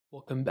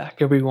Welcome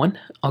back everyone.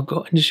 I'll go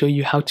ahead and show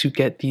you how to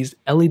get these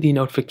LED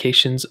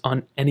notifications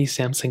on any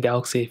Samsung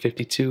Galaxy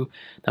A52.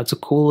 Now it's a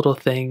cool little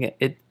thing.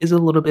 It is a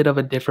little bit of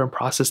a different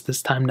process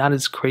this time, not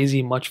as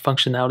crazy much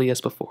functionality as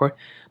before,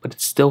 but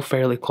it's still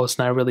fairly close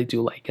and I really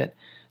do like it.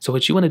 So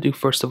what you want to do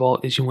first of all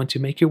is you want to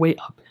make your way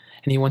up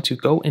and you want to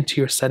go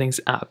into your settings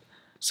app.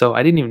 So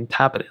I didn't even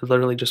tap it, I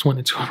literally just went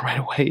into it right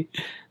away.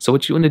 So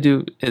what you want to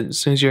do is, as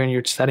soon as you're in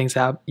your settings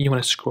app, you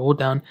want to scroll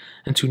down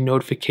into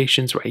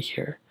notifications right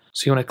here.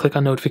 So you want to click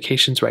on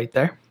notifications right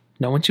there.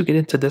 Now once you get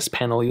into this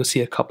panel, you'll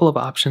see a couple of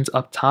options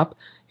up top.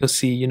 You'll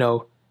see,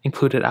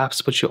 included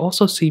apps, but you'll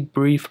also see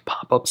brief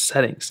pop-up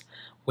settings.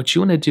 What you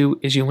want to do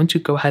is you want to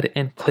go ahead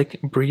and click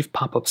brief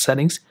pop-up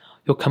settings.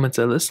 You'll come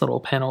into this little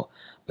panel,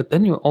 but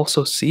then you'll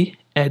also see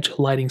edge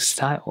lighting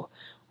style.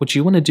 What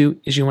you want to do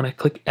is you want to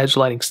click edge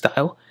lighting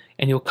style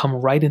and you'll come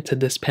right into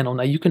this panel.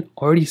 Now you can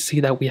already see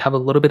that we have a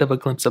little bit of a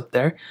glimpse up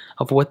there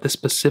of what the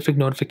specific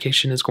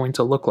notification is going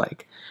to look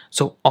like.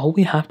 So all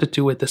we have to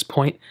do at this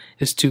point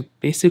is to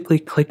basically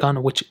click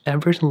on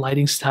whichever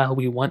lighting style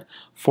we want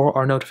for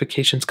our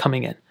notifications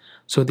coming in.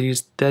 So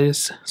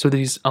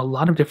there's a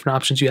lot of different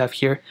options you have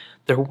here.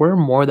 There were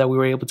more that we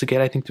were able to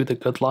get, I think, through the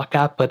Good Luck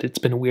app, but it's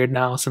been weird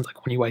now since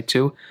like One UI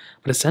 2.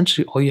 But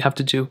essentially, all you have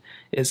to do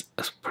is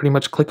pretty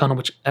much click on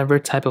whichever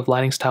type of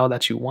lighting style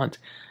that you want.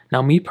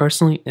 Now, me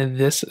personally,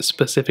 this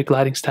specific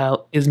lighting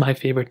style is my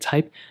favorite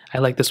type. I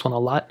like this one a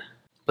lot.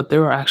 But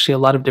there are actually a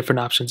lot of different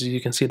options. As you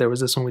can see, there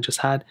was this one we just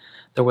had.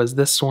 There was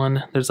this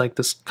one. There's like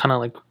this kind of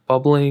like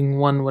bubbling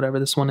one, whatever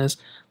this one is.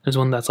 There's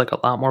one that's like a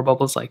lot more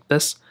bubbles like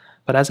this.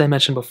 But as I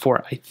mentioned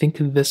before, I think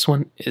this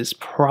one is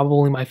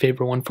probably my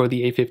favorite one for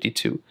the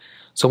A52.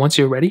 So once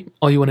you're ready,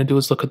 all you want to do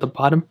is look at the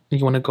bottom. And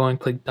you want to go and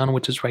click done,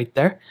 which is right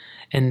there.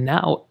 And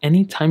now,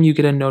 anytime you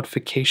get a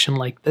notification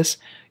like this,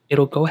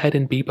 it'll go ahead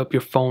and beep up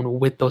your phone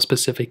with those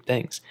specific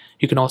things.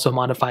 You can also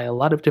modify a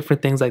lot of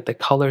different things like the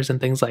colors and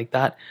things like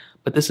that.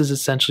 But this is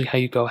essentially how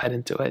you go ahead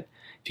and do it.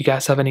 If you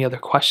guys have any other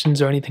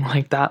questions or anything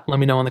like that, let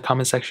me know in the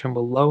comment section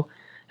below.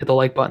 Hit the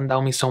like button, that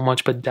would mean so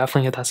much, but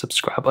definitely hit that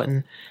subscribe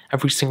button.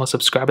 Every single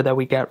subscriber that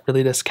we get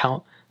really does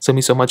count. So it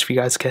means so much if you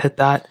guys can hit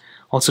that.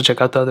 Also check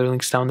out the other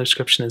links down in the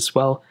description as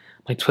well.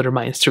 My Twitter,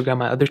 my Instagram,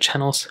 my other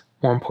channels.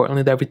 More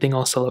importantly than everything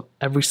else, I love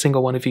every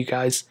single one of you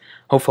guys.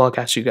 Hopefully I'll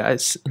catch you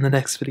guys in the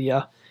next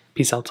video.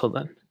 Peace out till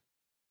then.